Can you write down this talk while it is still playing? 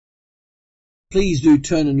Please do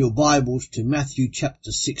turn in your Bibles to Matthew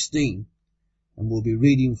chapter 16, and we'll be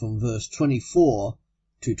reading from verse 24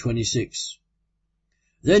 to 26.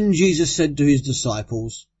 Then Jesus said to his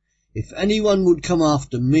disciples, "If anyone would come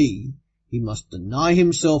after me, he must deny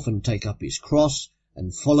himself and take up his cross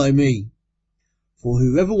and follow me. For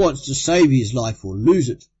whoever wants to save his life will lose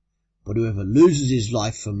it, but whoever loses his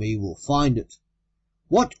life for me will find it.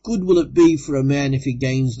 What good will it be for a man if he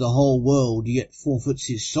gains the whole world yet forfeits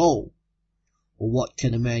his soul? Or what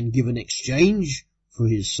can a man give in exchange for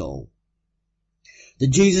his soul?" The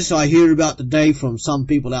Jesus I hear about today from some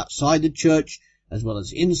people outside the church as well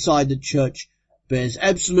as inside the church bears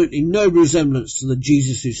absolutely no resemblance to the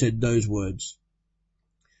Jesus who said those words.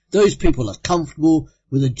 Those people are comfortable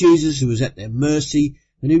with a Jesus who is at their mercy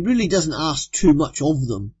and who really doesn't ask too much of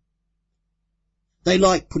them. They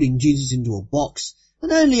like putting Jesus into a box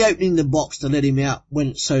and only opening the box to let him out when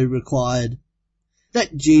it's so required.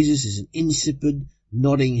 That Jesus is an insipid,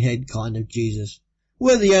 nodding head kind of Jesus,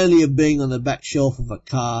 worthy only of being on the back shelf of a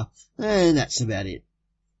car, and that's about it.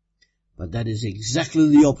 But that is exactly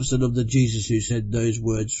the opposite of the Jesus who said those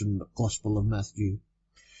words from the Gospel of Matthew,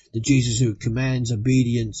 the Jesus who commands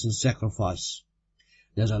obedience and sacrifice.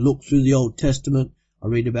 And as I look through the Old Testament, I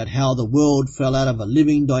read about how the world fell out of a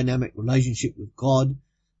living, dynamic relationship with God,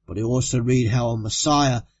 but I also read how a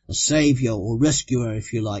Messiah, a Saviour or rescuer,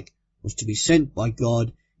 if you like, was to be sent by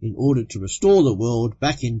God in order to restore the world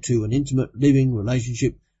back into an intimate living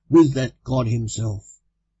relationship with that God himself.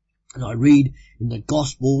 And I read in the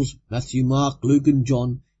Gospels, Matthew, Mark, Luke and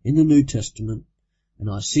John in the New Testament, and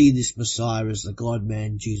I see this Messiah as the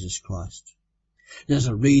God-man Jesus Christ. And as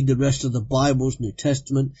I read the rest of the Bible's New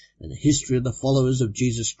Testament and the history of the followers of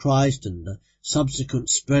Jesus Christ and the subsequent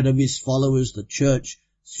spread of his followers, the church,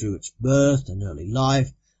 through its birth and early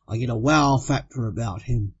life, I get a wow factor about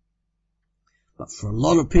him. But for a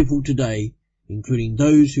lot of people today, including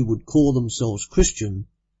those who would call themselves Christian,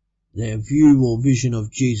 their view or vision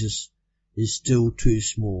of Jesus is still too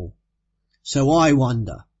small. So I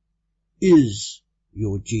wonder, is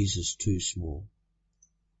your Jesus too small?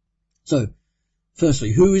 So,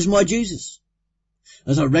 firstly, who is my Jesus?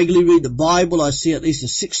 As I regularly read the Bible, I see at least a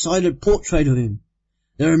six-sided portrait of him.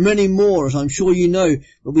 There are many more, as I'm sure you know,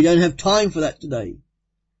 but we don't have time for that today,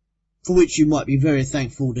 for which you might be very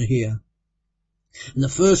thankful to hear. And the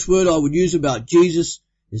first word I would use about Jesus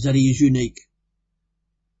is that he is unique.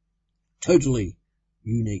 Totally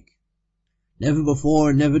unique. Never before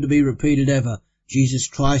and never to be repeated ever, Jesus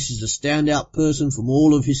Christ is a standout person from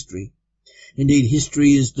all of history. Indeed,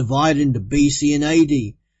 history is divided into BC and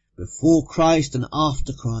AD, before Christ and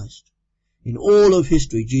after Christ. In all of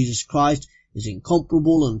history, Jesus Christ is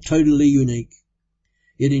incomparable and totally unique.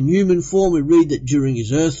 Yet in human form we read that during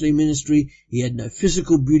his earthly ministry he had no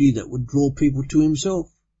physical beauty that would draw people to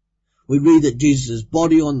himself. We read that Jesus'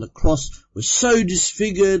 body on the cross was so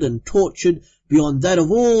disfigured and tortured beyond that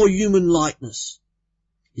of all human likeness.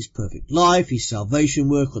 His perfect life, his salvation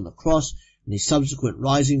work on the cross, and his subsequent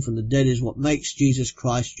rising from the dead is what makes Jesus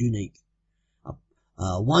Christ unique.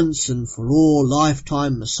 Once and for all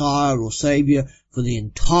lifetime Messiah or Saviour for the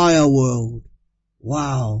entire world.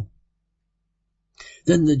 Wow.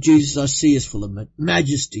 Then the Jesus I see is full of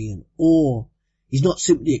majesty and awe. He's not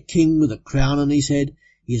simply a king with a crown on his head.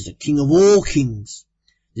 He is the King of all kings.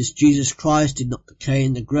 This Jesus Christ did not decay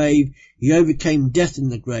in the grave. He overcame death in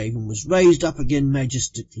the grave and was raised up again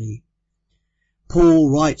majestically. Paul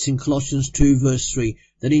writes in Colossians 2 verse 3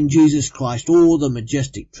 that in Jesus Christ all the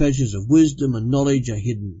majestic treasures of wisdom and knowledge are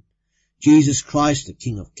hidden. Jesus Christ, the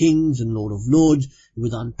King of kings and Lord of lords,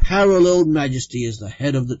 with unparalleled majesty as the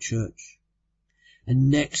head of the church.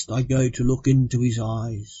 And next I go to look into his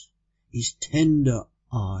eyes, his tender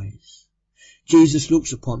eyes. Jesus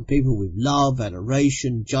looks upon people with love,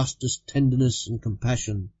 adoration, justice, tenderness and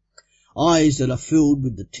compassion. Eyes that are filled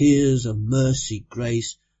with the tears of mercy,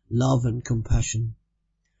 grace, love and compassion.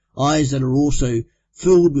 Eyes that are also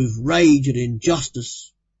filled with rage at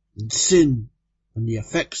injustice and sin and the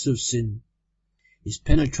effects of sin. His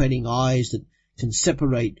penetrating eyes that can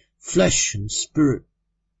separate flesh and spirit.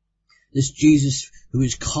 This Jesus who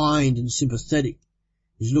is kind and sympathetic,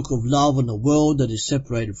 his look of love on a world that is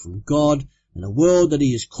separated from God and a world that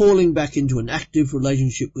he is calling back into an active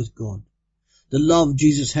relationship with God. The love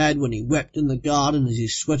Jesus had when he wept in the garden as he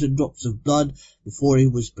sweated drops of blood before he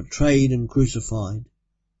was betrayed and crucified.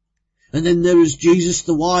 And then there is Jesus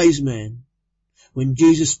the wise man. When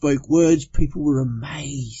Jesus spoke words, people were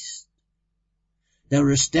amazed. They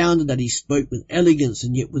were astounded that he spoke with elegance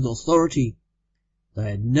and yet with authority. They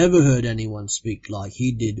had never heard anyone speak like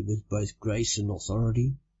he did with both grace and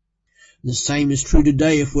authority. And the same is true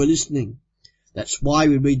today if we're listening. That's why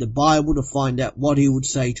we read the Bible, to find out what he would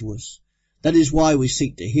say to us. That is why we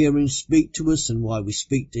seek to hear him speak to us and why we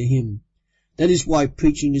speak to him. That is why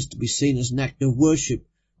preaching is to be seen as an act of worship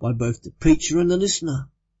by both the preacher and the listener.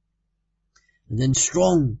 And then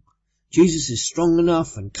strong. Jesus is strong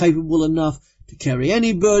enough and capable enough to carry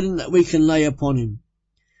any burden that we can lay upon him.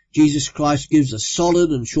 Jesus Christ gives a solid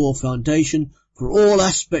and sure foundation for all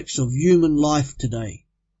aspects of human life today.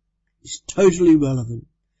 It's totally relevant.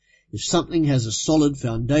 If something has a solid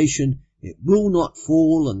foundation, it will not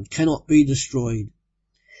fall and cannot be destroyed.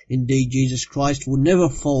 Indeed, Jesus Christ will never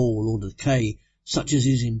fall or decay, such as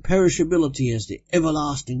his imperishability as the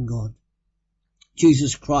everlasting God.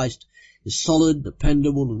 Jesus Christ is solid,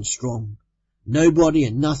 dependable and strong. Nobody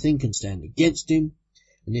and nothing can stand against him,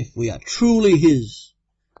 and if we are truly his,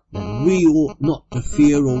 then we ought not to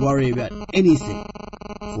fear or worry about anything,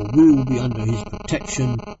 for we will be under his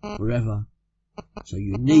protection forever. So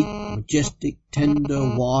unique, majestic,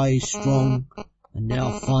 tender, wise, strong, and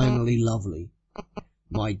now finally lovely.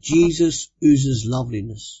 My Jesus oozes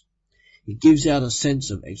loveliness. He gives out a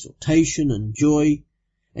sense of exaltation and joy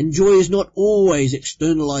is not always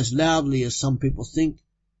externalized loudly as some people think,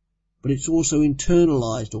 but it's also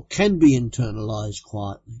internalized or can be internalized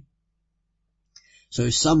quietly. So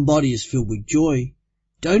if somebody is filled with joy,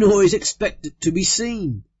 don't always expect it to be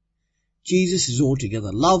seen. Jesus is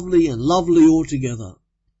altogether lovely and lovely altogether.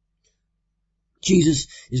 Jesus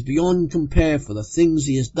is beyond compare for the things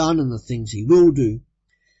he has done and the things he will do.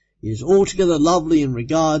 He is altogether lovely in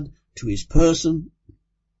regard to his person,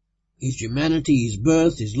 his humanity, his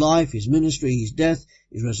birth, his life, his ministry, his death,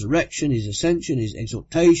 his resurrection, his ascension, his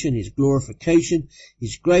exaltation, his glorification,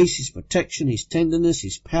 his grace, his protection, his tenderness,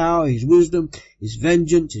 his power, his wisdom, his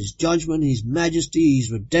vengeance, his judgment, his majesty,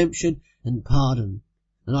 his redemption and pardon.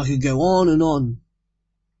 And I could go on and on.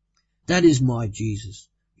 That is my Jesus,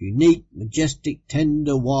 unique, majestic,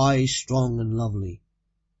 tender, wise, strong and lovely.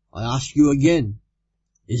 I ask you again,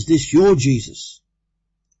 is this your Jesus?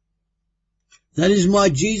 That is my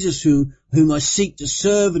Jesus whom I seek to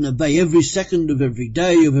serve and obey every second of every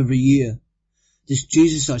day of every year. This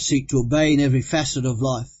Jesus I seek to obey in every facet of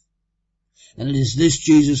life. And it is this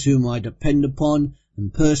Jesus whom I depend upon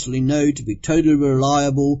and personally know to be totally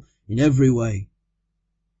reliable in every way.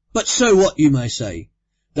 But so what, you may say?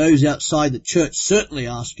 Those outside the church certainly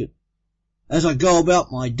ask it. As I go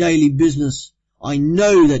about my daily business, I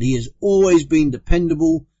know that he has always been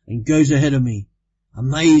dependable and goes ahead of me.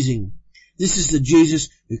 Amazing. This is the Jesus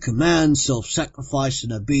who commands self-sacrifice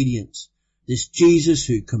and obedience. This Jesus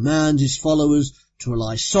who commands his followers to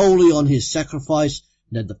rely solely on his sacrifice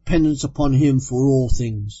and their dependence upon him for all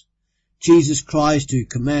things. Jesus Christ who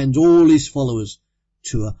commands all his followers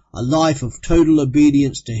to a life of total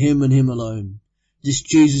obedience to him and him alone. This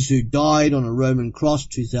Jesus who died on a Roman cross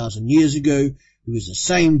 2,000 years ago, who is the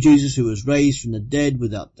same Jesus who was raised from the dead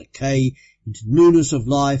without decay into newness of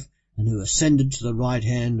life, and who ascended to the right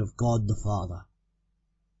hand of God the Father.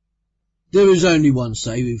 There is only one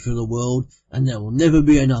Saviour for the world, and there will never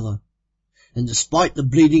be another. And despite the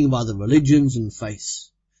bleeding of other religions and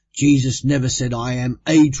faiths, Jesus never said, I am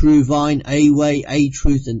a true vine, a way, a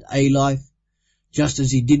truth, and a life, just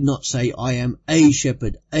as he did not say, I am a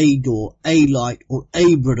shepherd, a door, a light, or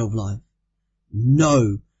a bread of life.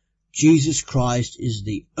 No, Jesus Christ is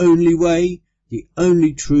the only way, the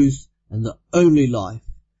only truth, and the only life.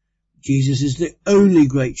 Jesus is the only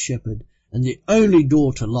great shepherd and the only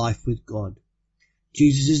door to life with God.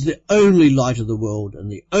 Jesus is the only light of the world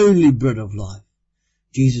and the only bread of life.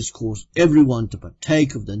 Jesus calls everyone to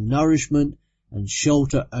partake of the nourishment and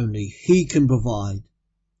shelter only he can provide.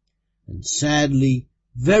 And sadly,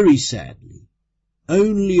 very sadly,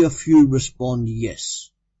 only a few respond yes.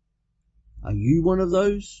 Are you one of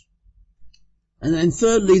those? And then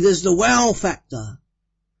thirdly, there's the wow factor.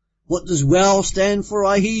 What does wow stand for,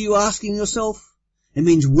 I hear you asking yourself? It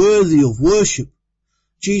means worthy of worship.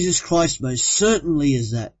 Jesus Christ most certainly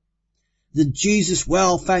is that. The Jesus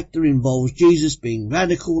wow factor involves Jesus being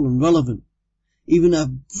radical and relevant. Even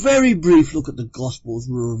a very brief look at the Gospels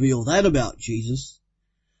will reveal that about Jesus.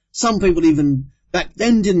 Some people even back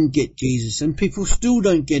then didn't get Jesus, and people still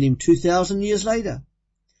don't get him 2,000 years later.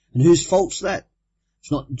 And whose fault's that?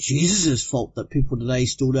 It's not Jesus' fault that people today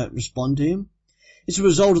still don't respond to him. It's a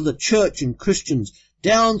result of the church and Christians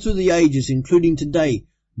down through the ages, including today,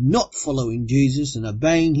 not following Jesus and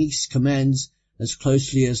obeying his commands as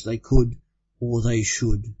closely as they could or they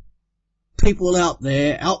should. People out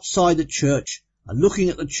there, outside the church, are looking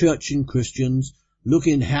at the church and Christians,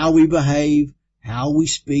 looking at how we behave, how we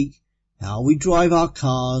speak, how we drive our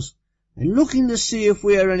cars, and looking to see if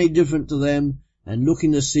we are any different to them and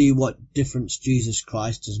looking to see what difference Jesus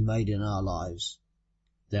Christ has made in our lives.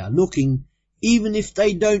 They are looking even if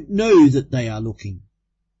they don't know that they are looking.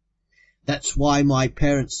 That's why my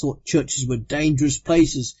parents thought churches were dangerous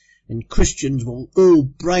places and Christians were all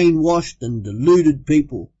brainwashed and deluded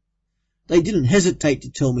people. They didn't hesitate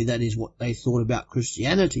to tell me that is what they thought about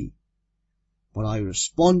Christianity. But I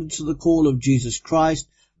responded to the call of Jesus Christ,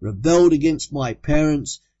 rebelled against my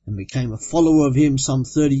parents, and became a follower of him some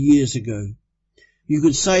 30 years ago. You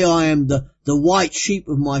could say I am the white sheep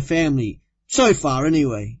of my family, so far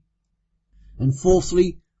anyway. And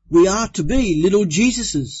fourthly, we are to be little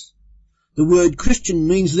Jesuses. The word Christian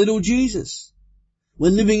means little Jesus.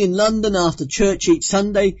 When living in London after church each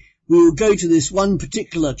Sunday, we would go to this one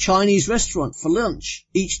particular Chinese restaurant for lunch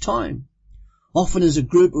each time. Often as a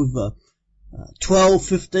group of 12,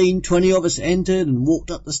 15, 20 of us entered and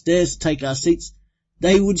walked up the stairs to take our seats,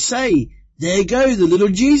 they would say, "There go the little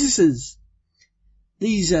Jesuses."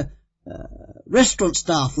 These restaurant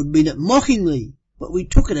staff would mean it mockingly, but we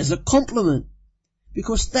took it as a compliment,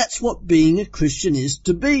 because that's what being a Christian is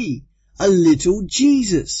to be, a little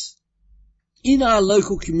Jesus. In our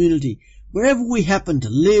local community, wherever we happen to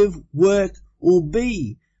live, work, or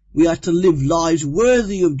be, we are to live lives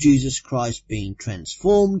worthy of Jesus Christ, being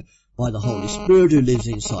transformed by the Holy Spirit who lives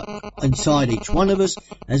inside each one of us,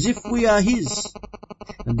 as if we are his,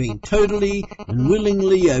 and being totally and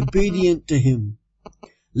willingly obedient to him.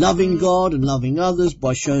 Loving God and loving others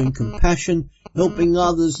by showing compassion, helping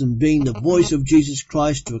others, and being the voice of Jesus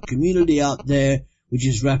Christ to a community out there which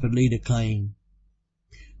is rapidly decaying.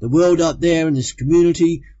 The world out there in this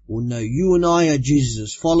community will know you and I are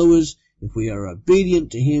Jesus' followers if we are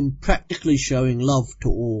obedient to him, practically showing love to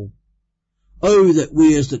all. Oh, that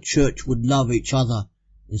we as the church would love each other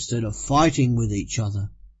instead of fighting with each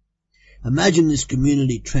other. Imagine this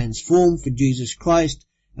community transformed for Jesus Christ,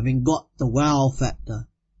 having got the wow factor.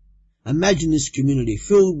 Imagine this community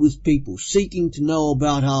filled with people seeking to know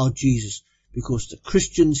about our Jesus, because the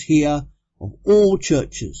Christians here of all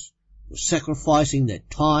churches were sacrificing their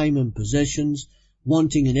time and possessions,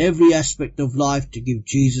 wanting in every aspect of life to give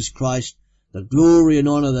Jesus Christ the glory and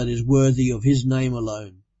honour that is worthy of his name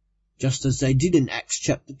alone, just as they did in Acts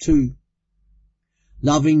chapter 2.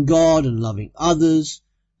 Loving God and loving others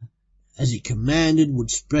as he commanded would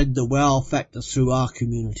spread the wow factor through our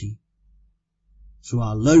community, through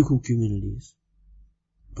our local communities,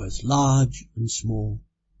 both large and small.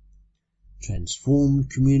 Transformed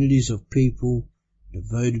communities of people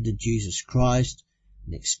devoted to Jesus Christ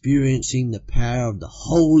and experiencing the power of the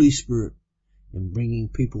Holy Spirit in bringing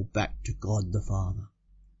people back to God the Father.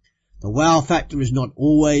 The wow factor is not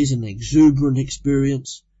always an exuberant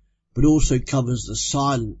experience, but also covers the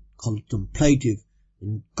silent, contemplative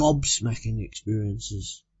and gobsmacking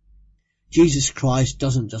experiences. Jesus Christ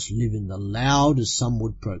doesn't just live in the loud, as some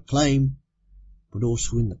would proclaim, but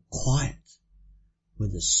also in the quiet, where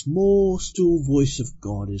the small, still voice of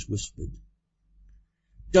God is whispered.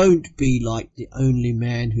 Don't be like the only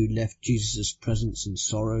man who left Jesus' presence in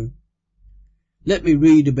sorrow. Let me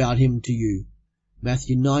read about him to you.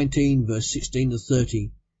 Matthew 19, verse 16 to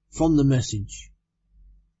 30, from the Message.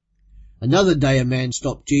 Another day a man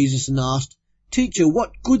stopped Jesus and asked, "Teacher,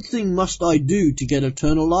 what good thing must I do to get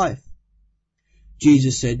eternal life?"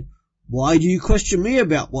 Jesus said, "Why do you question me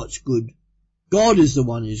about what's good? God is the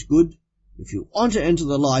one who's good. If you want to enter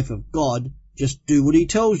the life of God, just do what he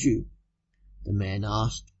tells you." The man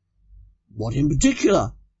asked, "What in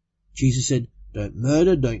particular?" Jesus said, "Don't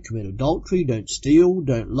murder, don't commit adultery, don't steal,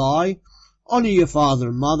 don't lie, honour your father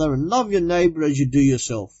and mother, and love your neighbour as you do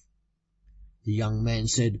yourself." The young man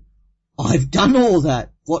said, "I've done all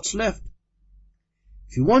that. What's left?"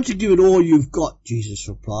 "If you want to give it all you've got," Jesus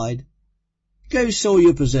replied, "go sell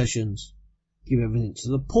your possessions. Give everything to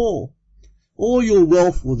the poor. All your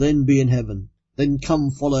wealth will then be in heaven. Then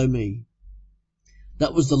come follow me."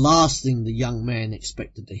 That was the last thing the young man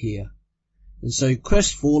expected to hear, and so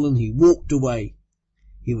crestfallen he walked away.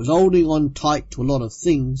 He was holding on tight to a lot of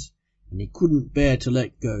things, and he couldn't bear to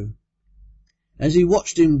let go. As he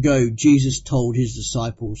watched him go, Jesus told his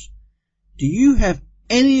disciples, "Do you have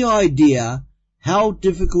any idea how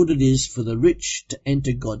difficult it is for the rich to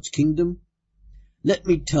enter God's kingdom? Let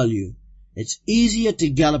me tell you, it's easier to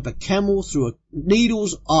gallop a camel through a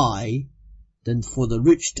needle's eye than for the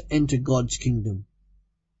rich to enter God's kingdom."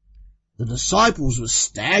 The disciples were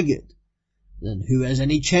staggered. "Then who has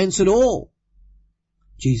any chance at all?"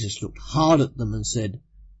 Jesus looked hard at them and said,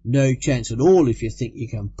 "No chance at all if you think you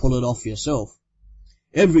can pull it off yourself.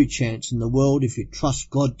 Every chance in the world if you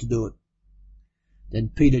trust God to do it." Then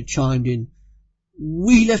Peter chimed in,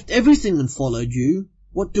 "We left everything and followed you.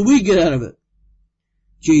 What do we get out of it?"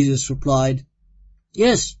 Jesus replied,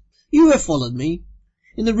 Yes, you have followed me.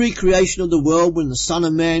 In the recreation of the world, when the Son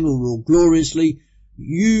of Man will rule gloriously,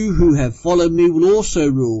 you who have followed me will also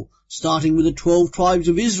rule, starting with the 12 tribes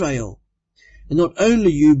of Israel. And not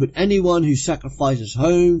only you, but anyone who sacrifices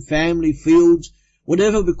home, family, fields,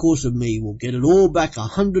 whatever because of me will get it all back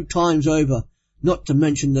 100 times over, not to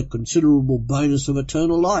mention the considerable bonus of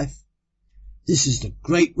eternal life. This is the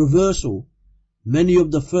great reversal, many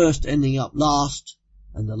of the first ending up last,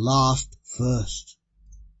 and the last first.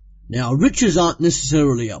 Now, riches aren't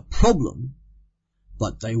necessarily a problem,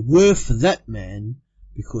 but they were for that man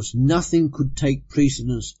because nothing could take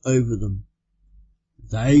precedence over them.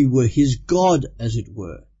 They were his God, as it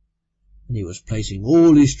were, and he was placing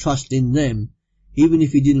all his trust in them, even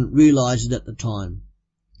if he didn't realize it at the time.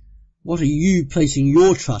 What are you placing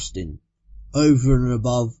your trust in, over and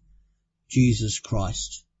above Jesus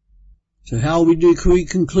Christ? So how do we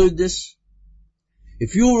conclude this?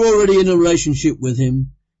 If you're already in a relationship with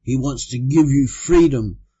him, he wants to give you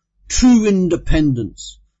freedom, true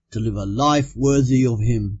independence, to live a life worthy of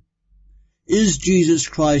him. Is Jesus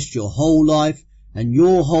Christ your whole life, and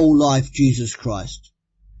your whole life Jesus Christ?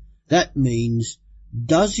 That means,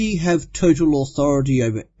 does he have total authority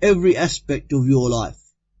over every aspect of your life?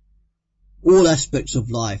 All aspects of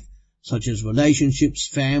life, such as relationships,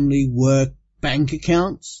 family, work, bank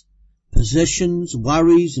accounts, possessions,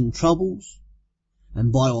 worries and troubles.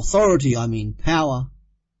 And by authority I mean power.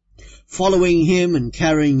 Following him and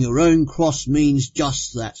carrying your own cross means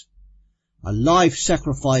just that. A life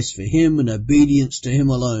sacrifice for him and obedience to him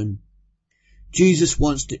alone. Jesus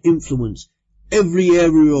wants to influence every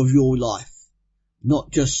area of your life,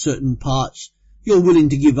 not just certain parts you're willing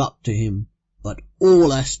to give up to him, but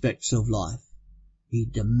all aspects of life. He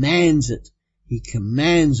demands it. He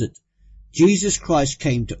commands it. Jesus Christ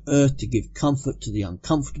came to earth to give comfort to the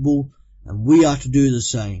uncomfortable, and we are to do the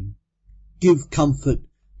same. Give comfort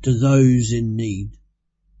to those in need.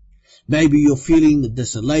 Maybe you're feeling the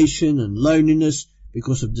desolation and loneliness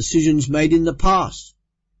because of decisions made in the past.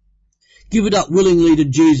 Give it up willingly to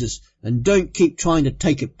Jesus and don't keep trying to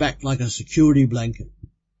take it back like a security blanket.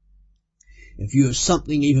 If you have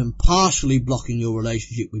something even partially blocking your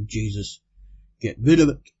relationship with Jesus, get rid of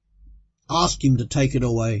it. Ask him to take it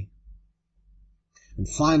away. And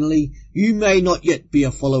finally, you may not yet be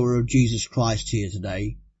a follower of Jesus Christ here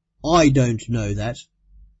today. I don't know that.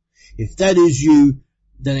 If that is you,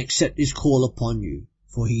 then accept his call upon you,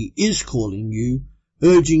 for he is calling you,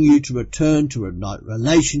 urging you to return to a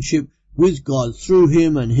relationship with God through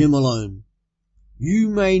him and him alone. You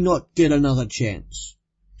may not get another chance.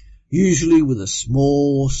 Usually with a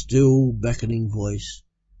small, still, beckoning voice,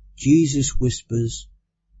 Jesus whispers,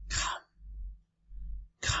 "Come,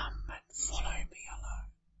 come and follow me alone."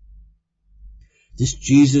 This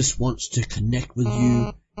Jesus wants to connect with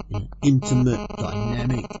you in an intimate,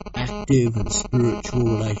 dynamic, active and spiritual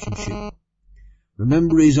relationship.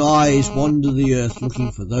 Remember, his eyes wander the earth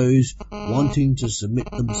looking for those wanting to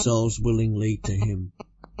submit themselves willingly to him.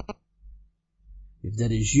 If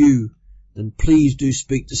that is you, then please do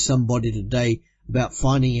speak to somebody today about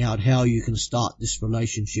finding out how you can start this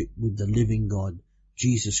relationship with the living God,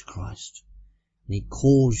 Jesus Christ. And he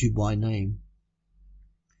calls you by name.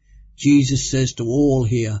 Jesus says to all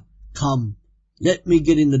here, "Come, let me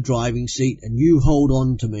get in the driving seat and you hold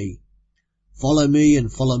on to me. Follow me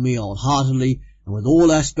and follow me wholeheartedly, and with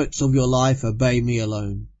all aspects of your life obey me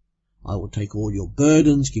alone. I will take all your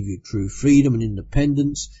burdens, give you true freedom and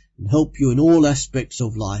independence, and help you in all aspects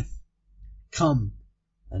of life. Come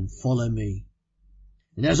and follow me."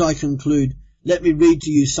 And as I conclude, let me read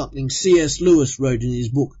to you something C.S. Lewis wrote in his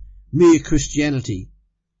book, Mere Christianity,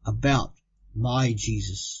 about my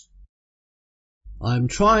Jesus. I am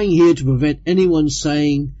trying here to prevent anyone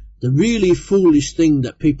saying the really foolish thing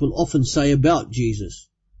that people often say about Jesus.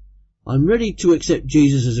 I'm ready to accept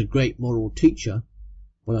Jesus as a great moral teacher,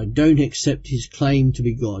 but I don't accept his claim to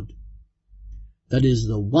be God. That is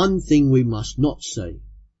the one thing we must not say.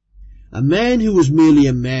 A man who was merely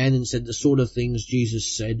a man and said the sort of things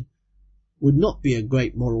Jesus said would not be a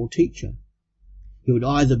great moral teacher. He would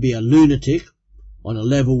either be a lunatic, on a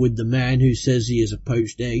level with the man who says he is a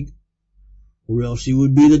poached egg, or else he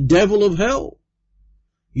would be the devil of hell.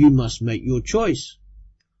 You must make your choice.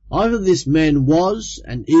 Either this man was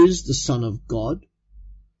and is the Son of God,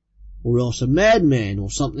 or else a madman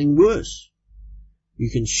or something worse. You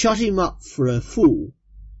can shut him up for a fool,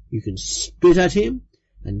 you can spit at him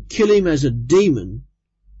and kill him as a demon,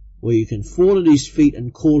 or you can fall at his feet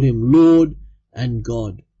and call him Lord and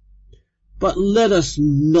God. But let us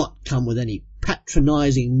not come with any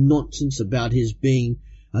patronizing nonsense about his being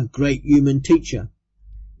a great human teacher.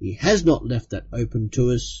 He has not left that open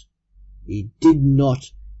to us. He did not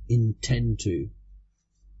intend to.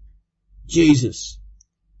 Jesus,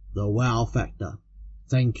 the wow factor.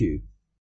 Thank you.